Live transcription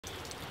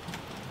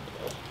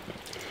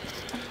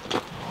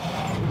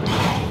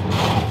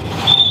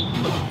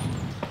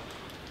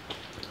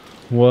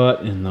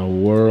What in the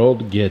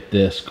world? Get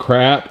this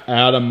crap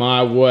out of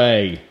my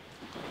way.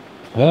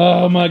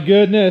 Oh my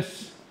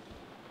goodness.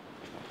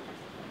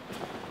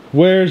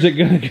 Where's it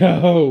gonna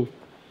go?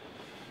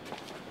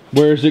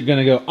 Where's it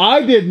gonna go?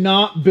 I did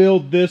not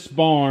build this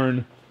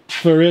barn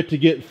for it to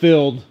get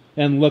filled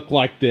and look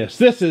like this.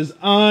 This is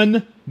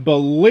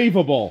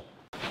unbelievable.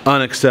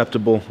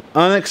 Unacceptable.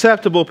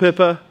 Unacceptable,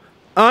 Pippa.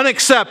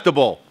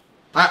 Unacceptable.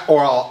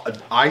 I'll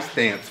ice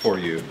dance for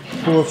you.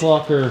 4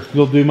 o'clock or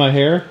you'll do my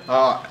hair?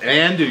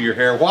 And do your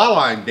hair while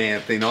I'm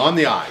dancing on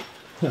the ice.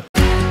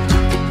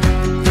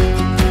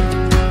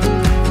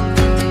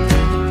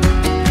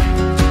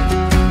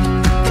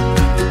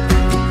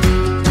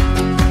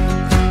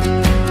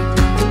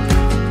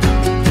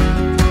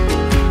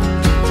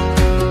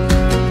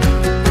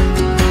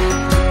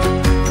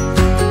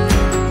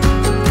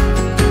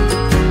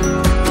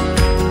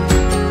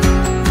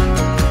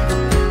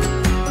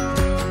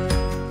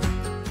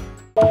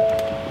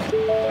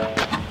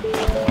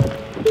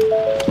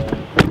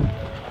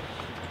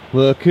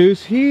 Look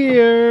who's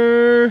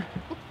here.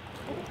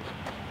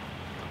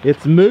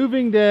 It's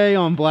moving day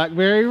on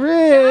Blackberry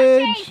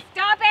Ridge. Josie,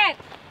 stop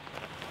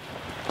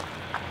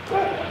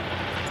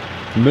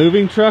it.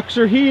 Moving trucks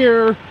are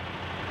here.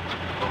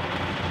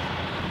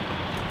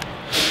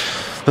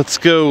 Let's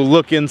go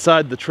look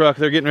inside the truck.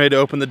 They're getting ready to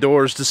open the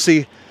doors to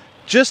see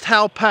just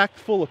how packed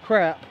full of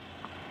crap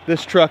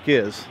this truck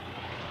is.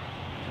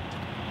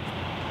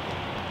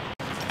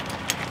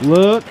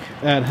 Look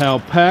at how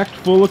packed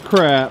full of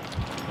crap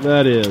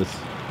that is.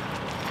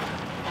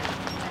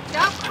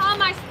 Don't call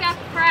my stuff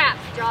crap,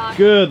 Josh.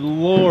 Good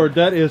Lord,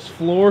 that is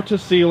floor to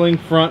ceiling,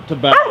 front to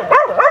back.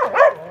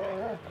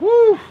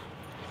 Woo!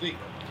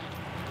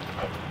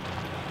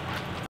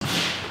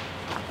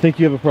 I think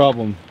you have a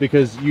problem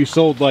because you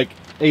sold like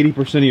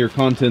 80% of your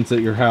contents at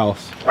your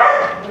house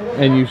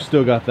and you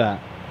still got that.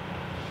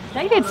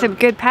 They did some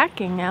good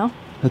packing now.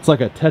 It's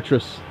like a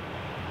Tetris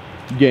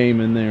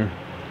game in there.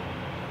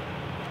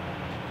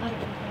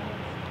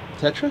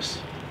 Tetris?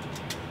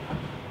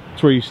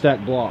 It's where you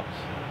stack blocks.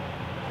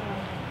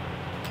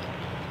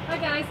 Hi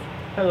guys.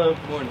 Hello,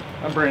 good morning.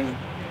 I'm Brandon.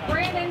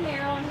 Brandon,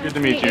 Marilyn. Good to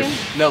meet you.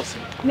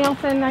 Nelson.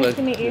 Nelson, nice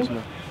to meet you.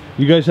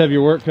 You guys have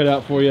your work cut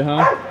out for you,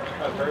 huh?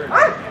 I've heard.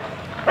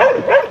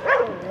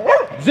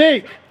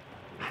 Zeke!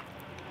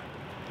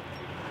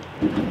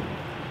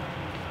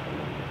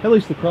 At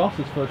least the cross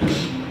is first.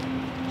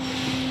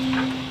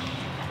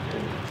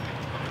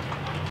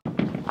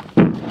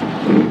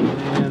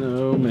 Man,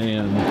 oh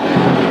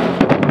man.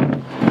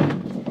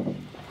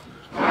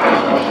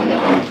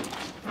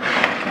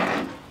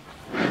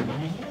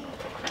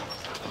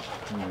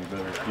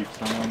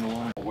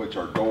 Which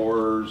are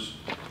doors,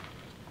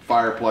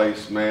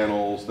 fireplace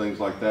mantles, things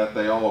like that.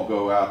 They all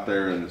go out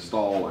there in the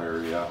stall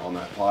area on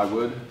that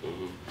plywood.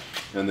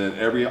 And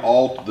then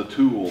all the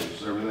tools,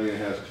 everything that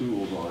has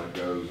tools on it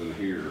goes in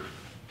here.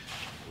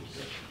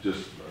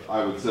 Just,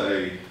 I would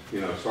say,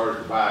 start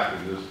at the back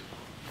and just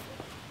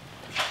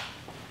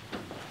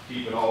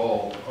keep it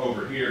all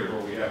over here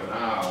where we have an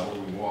aisle where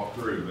we can walk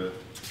through, but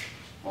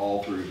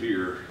all through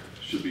here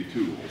should be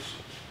tools.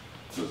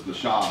 Because the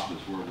shop is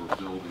where we're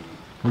building.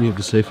 What do you have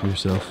to say for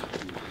yourself?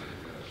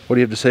 What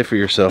do you have to say for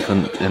yourself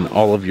and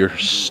all of your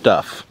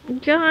stuff?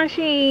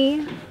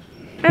 Joshy,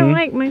 I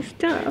like my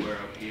stuff.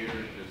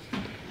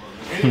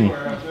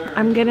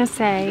 I'm gonna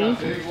say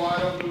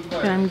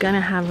that I'm gonna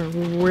have a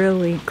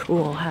really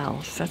cool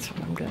house. That's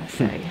what I'm gonna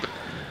say.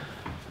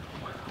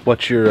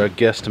 What's your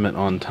guesstimate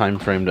on time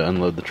frame to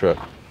unload the truck?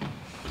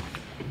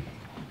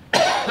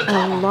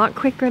 A lot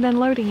quicker than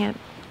loading it.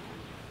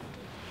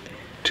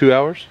 2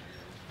 hours?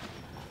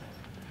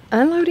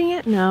 Unloading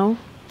it? No.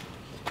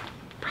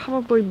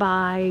 Probably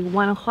by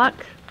 1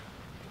 o'clock.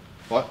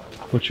 What?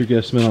 What's your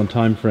guesstimate on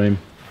time frame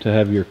to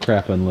have your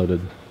crap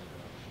unloaded?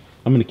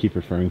 I'm going to keep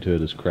referring to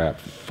it as crap.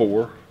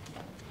 4.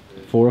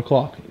 4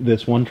 o'clock?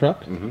 This one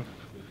truck? Mm-hmm.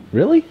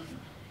 Really?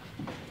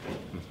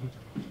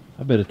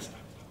 I bet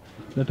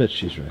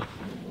she's right.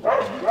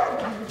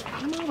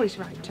 I'm always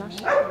right, Josh.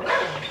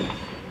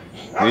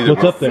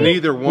 What's up there?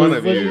 Neither one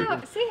of you.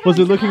 Was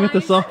he looking at the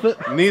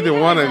soffit? Neither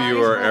one of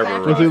you are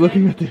ever Was he right.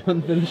 looking at the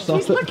unfinished soffit?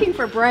 He's looking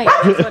for brains.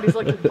 That's what he's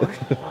looking for.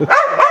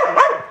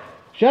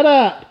 Shut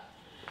up!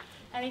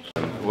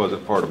 It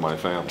wasn't part of my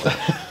family.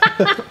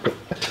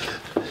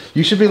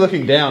 You should be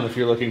looking down if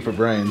you're looking for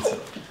brains.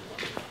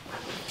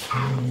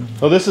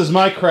 Well, this is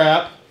my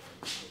crap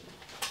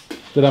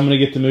that I'm going to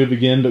get to move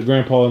again, but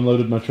Grandpa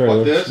unloaded my trailer,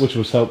 What, this? which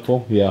was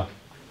helpful. Yeah.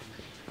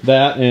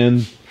 That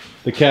and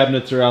the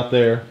cabinets are out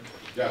there.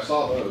 Yeah, I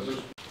saw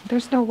those.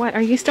 There's no what?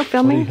 Are you still What do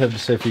you filming? have to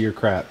say for your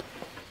crap?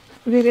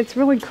 Dude, it's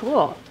really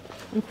cool.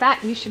 In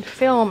fact, you should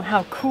film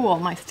how cool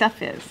my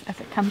stuff is as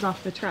it comes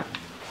off the truck.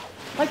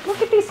 Like,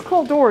 look at these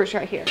cool doors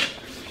right here.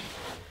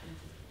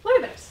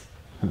 Look at this.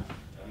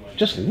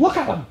 Just look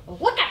at them.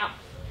 Look at them.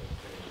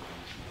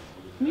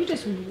 You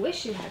just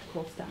wish you had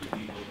cool stuff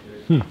like that.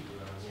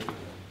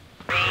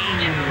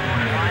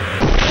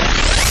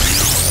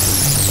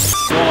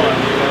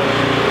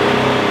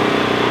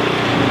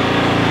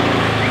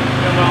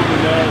 Come on,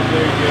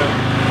 there you go.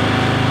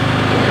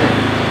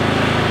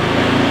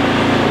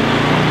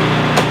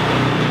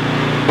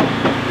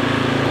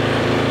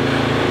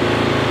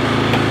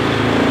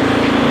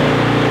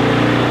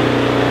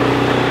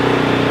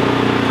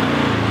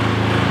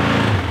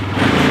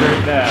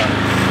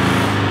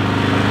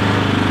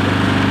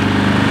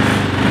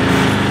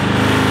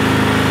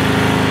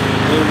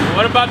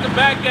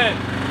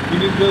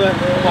 to that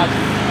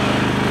plastic.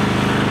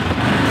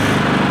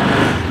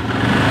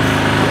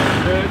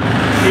 Good.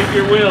 Keep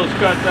your wheels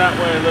cut that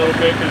way a little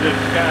bit because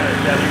it's got it.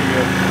 Yeah, there you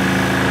go.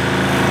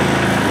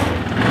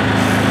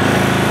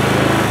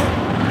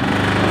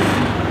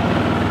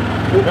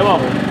 Come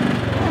on.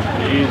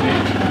 Easy.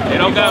 They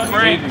don't got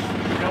brakes.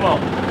 Come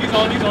on. He's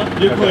on, he's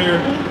on. You're clear.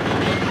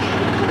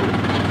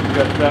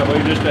 Cut that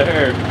way just a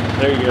hair.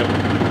 There you go.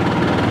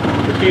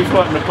 It keeps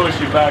wanting to push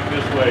you back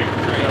this way.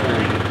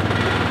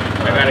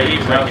 I gotta eat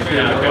something. There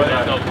you go.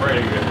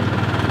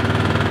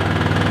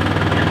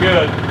 You're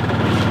good.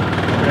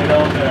 Straight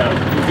on down.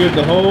 You're good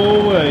the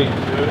whole way.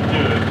 Good.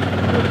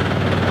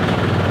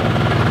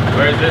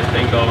 Where's this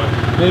thing going?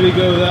 Maybe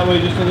go that way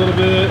just a little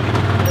bit.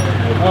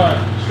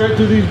 Alright, straight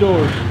through these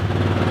doors.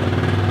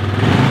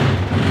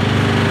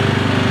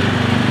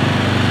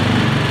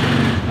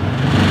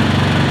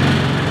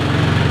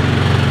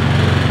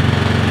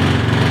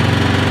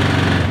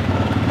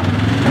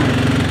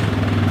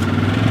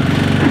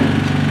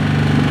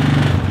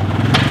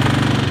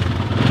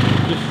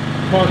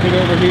 Park it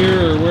over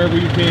here or wherever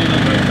you can.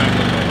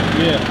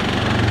 Yeah.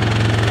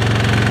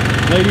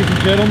 Ladies and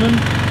gentlemen,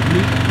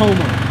 meet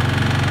Homer.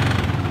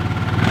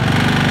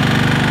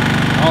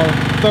 Our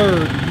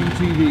third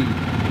UTV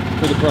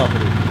for the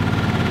property.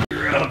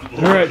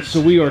 Alright, so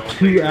we are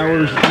 2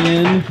 hours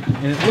in,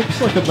 and it looks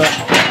like about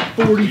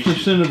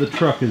 40% of the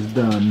truck is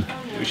done.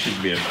 We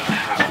should be about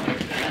halfway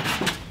there.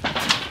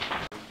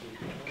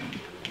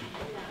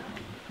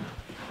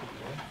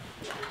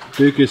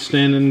 Duke is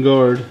standing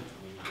guard.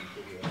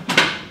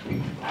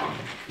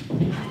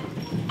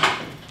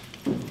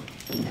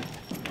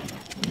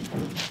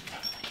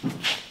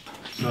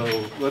 So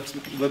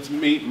let's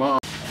meet Mom.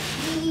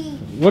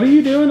 What are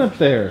you doing up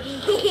there?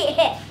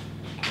 I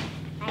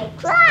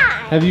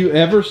cried. Have you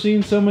ever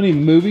seen so many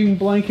moving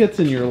blankets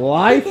in your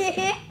life?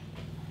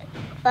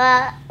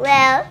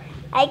 well,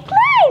 I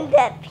climbed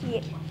up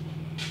here.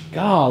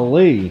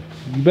 Golly,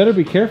 you better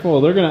be careful.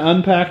 They're going to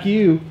unpack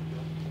you.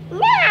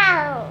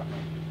 No.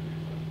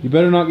 You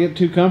better not get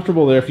too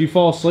comfortable there. If you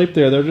fall asleep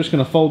there, they're just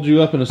going to fold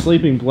you up in a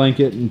sleeping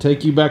blanket and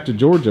take you back to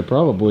Georgia,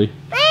 probably.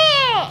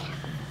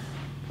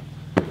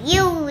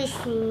 You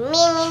with me.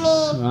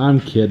 I'm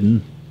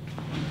kidding.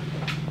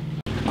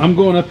 I'm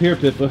going up here,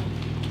 Pippa.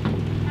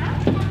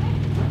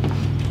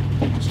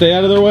 Stay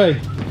out of their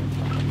way.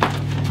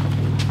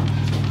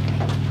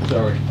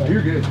 Sorry. Oh,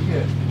 you're good.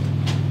 You're good.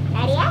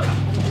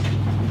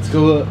 Let's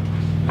go look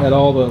at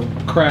all the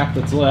crap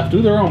that's left.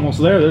 Ooh, they're almost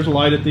there. There's a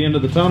light at the end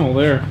of the tunnel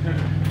there.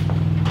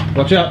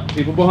 Watch out.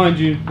 People behind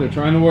you. They're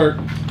trying to work.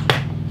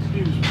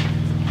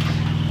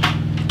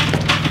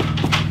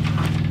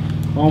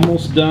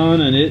 Almost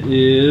done, and it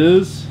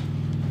is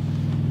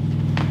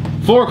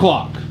 4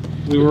 o'clock.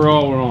 We were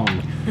all wrong.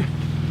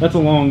 That's a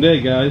long day,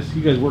 guys.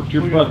 You guys worked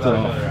your butts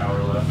off. Another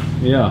hour left.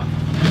 Yeah.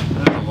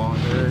 That's a long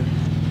day.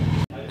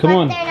 Come But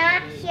on. they're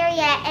not here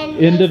yet.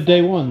 And End of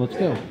day 1. Let's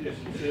go.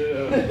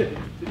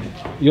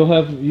 You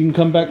can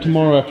come back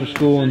tomorrow after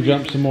school and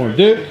jump some more.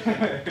 Duke,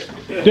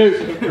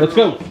 let's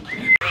go.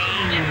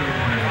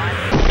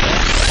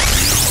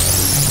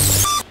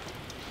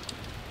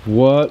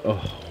 What a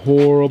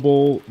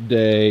horrible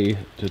day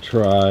to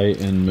try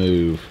and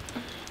move.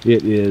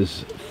 It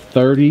is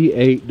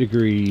 38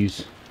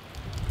 degrees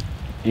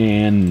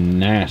and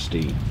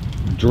nasty.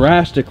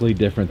 Drastically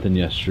different than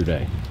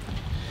yesterday.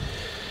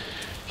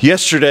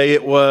 Yesterday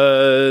it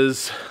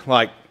was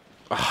like,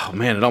 oh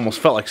man, it almost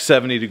felt like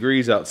 70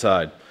 degrees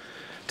outside.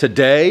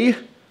 Today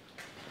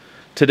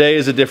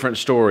is a different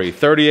story.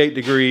 38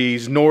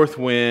 degrees, north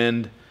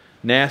wind,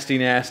 nasty,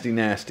 nasty,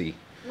 nasty.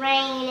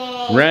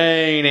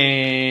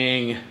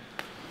 Raining.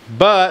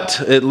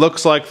 But it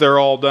looks like they're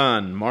all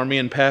done. Marmy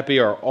and Pappy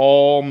are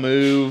all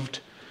moved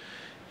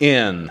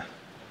in.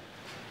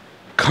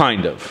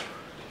 Kind of.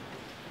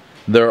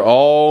 They're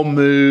all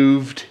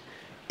moved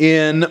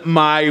in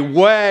my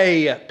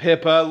way,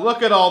 Pippa.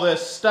 Look at all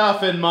this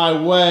stuff in my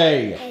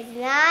way. It's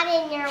not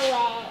in your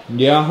way.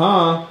 Yeah,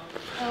 huh?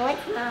 No,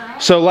 it's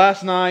not. So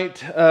last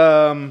night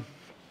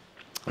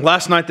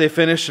they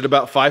finished at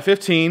about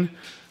 5:15,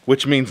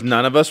 which means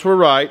none of us were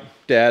right,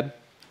 Dad.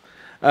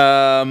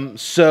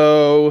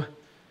 So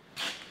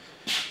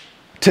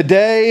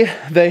today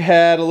they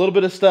had a little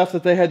bit of stuff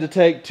that they had to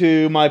take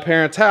to my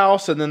parents'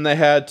 house, and then they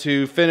had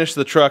to finish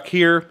the truck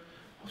here.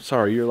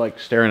 Sorry, you're like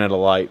staring at a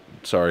light.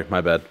 Sorry,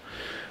 my bad.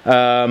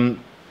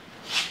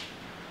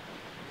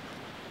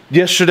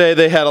 Yesterday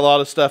they had a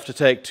lot of stuff to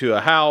take to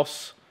a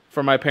house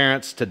for my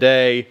parents.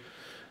 Today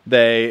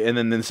and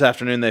then this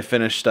afternoon they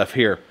finished stuff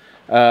here.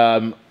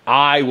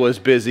 I was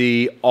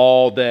busy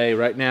all day.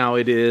 Right now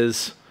it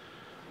is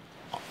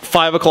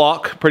 5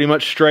 o'clock, pretty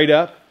much straight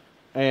up,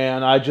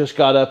 and I just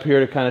got up here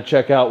to kind of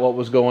check out what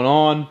was going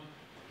on,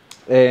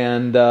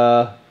 and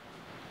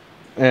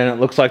it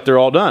looks like they're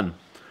all done.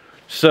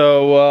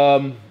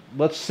 So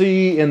let's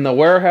see in the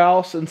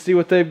warehouse and see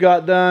what they've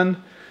got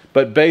done.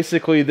 But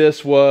basically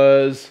this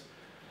was,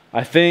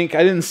 I think,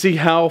 I didn't see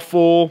how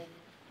full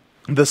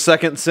the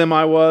second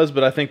semi was,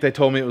 but I think they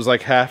told me it was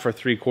like half or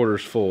 3/4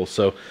 full.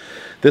 So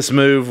This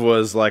move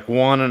was like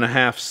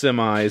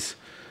 1.5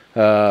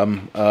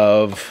 semis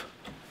of...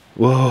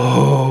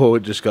 Whoa,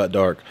 it just got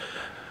dark.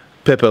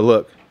 Pippa,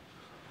 look.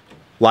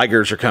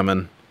 Ligers are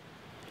coming.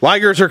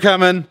 Ligers are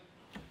coming!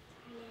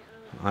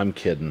 I'm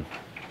kidding.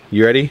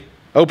 You ready?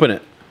 Open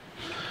it.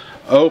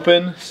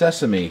 Open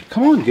sesame.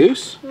 Come on,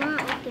 Goose.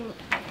 Not open it.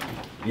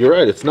 You're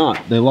right, it's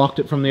not. They locked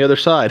it from the other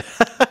side.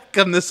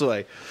 Come this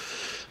way.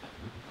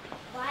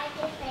 Why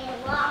did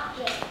they lock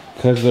it?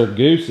 Because they're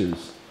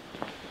gooses.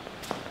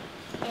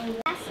 And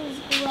this is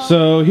glowing.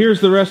 So here's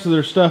the rest of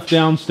their stuff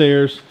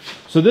downstairs.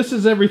 So this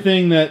is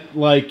everything that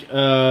like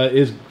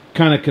is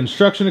kind of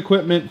construction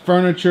equipment,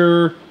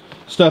 furniture,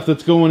 stuff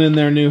that's going in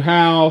their new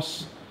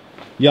house,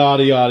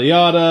 yada yada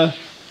yada.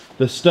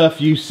 The stuff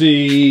you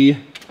see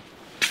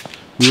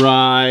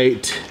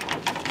right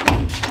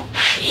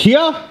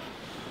here.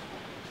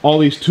 All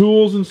these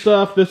tools and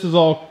stuff, this is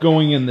all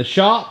going in the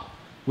shop,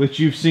 which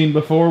you've seen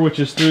before, which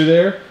is through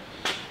there.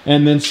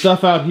 And then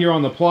stuff out here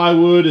on the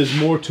plywood is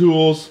more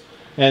tools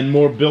and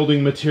more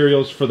building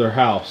materials for their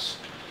house.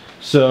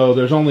 So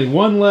there's only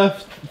one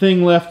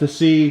thing left to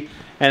see.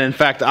 And in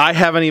fact, I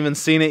haven't even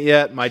seen it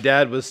yet. My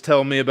dad was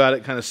telling me about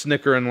it, kind of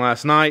snickering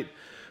last night.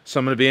 So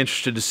I'm going to be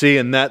interested to see,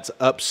 and that's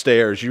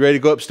upstairs. You ready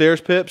to go upstairs,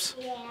 Pips?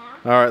 Yeah.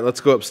 All right,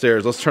 let's go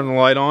upstairs. Let's turn the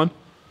light on.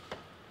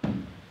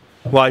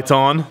 Lights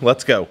on.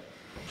 Let's go.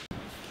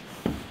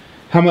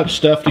 How much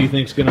stuff do you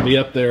think is going to be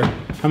up there?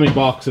 How many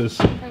boxes?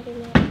 I don't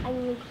know. I'm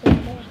gonna put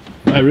it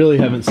there. I really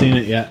haven't seen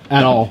it yet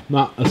at all.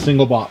 Not a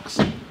single box.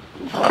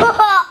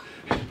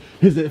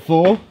 Is it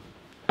full?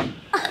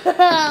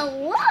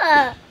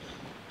 What?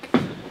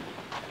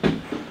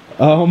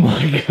 Oh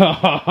my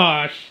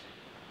gosh.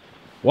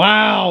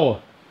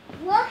 Wow.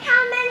 Look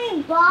how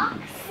many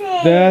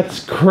boxes.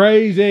 That's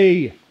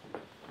crazy.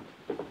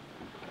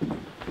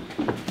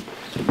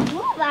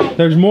 Oh my.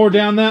 There's more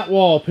down that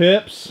wall,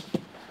 Pips.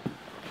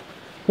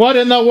 What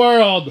in the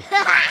world?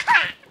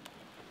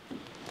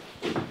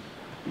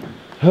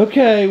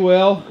 Okay,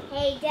 well.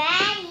 Hey,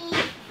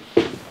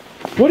 Daddy.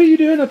 What are you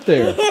doing up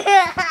there?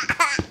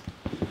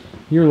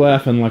 You're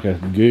laughing like a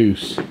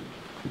goose.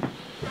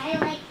 I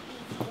like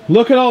these.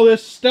 Look at all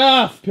this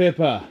stuff,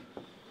 Pippa.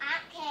 I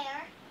don't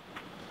care.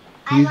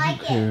 I You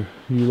like care. it.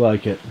 You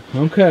like it.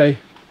 Okay.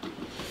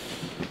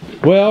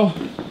 Well,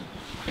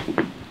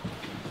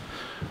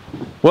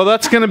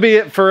 that's going to be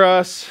it for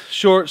us.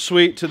 Short,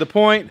 sweet, to the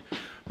point.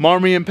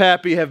 Marmy and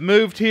Pappy have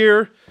moved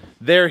here.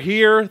 They're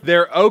here.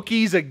 They're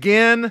Okies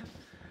again.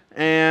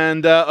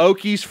 And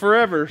Okies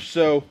forever.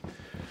 So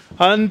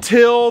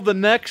until the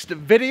next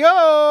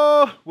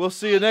video, we'll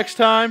see you next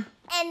time.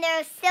 And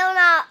they're still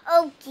not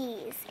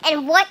Okies.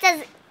 And what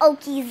does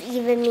Okies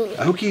even mean?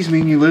 Okies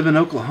mean you live in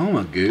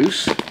Oklahoma,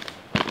 Goose.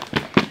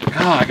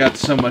 God, I got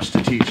so much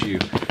to teach you.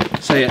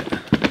 Say it.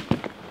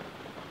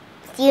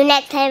 See you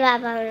next time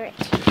up on the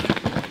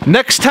ridge.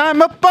 Next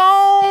time up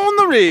on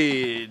the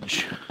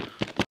ridge.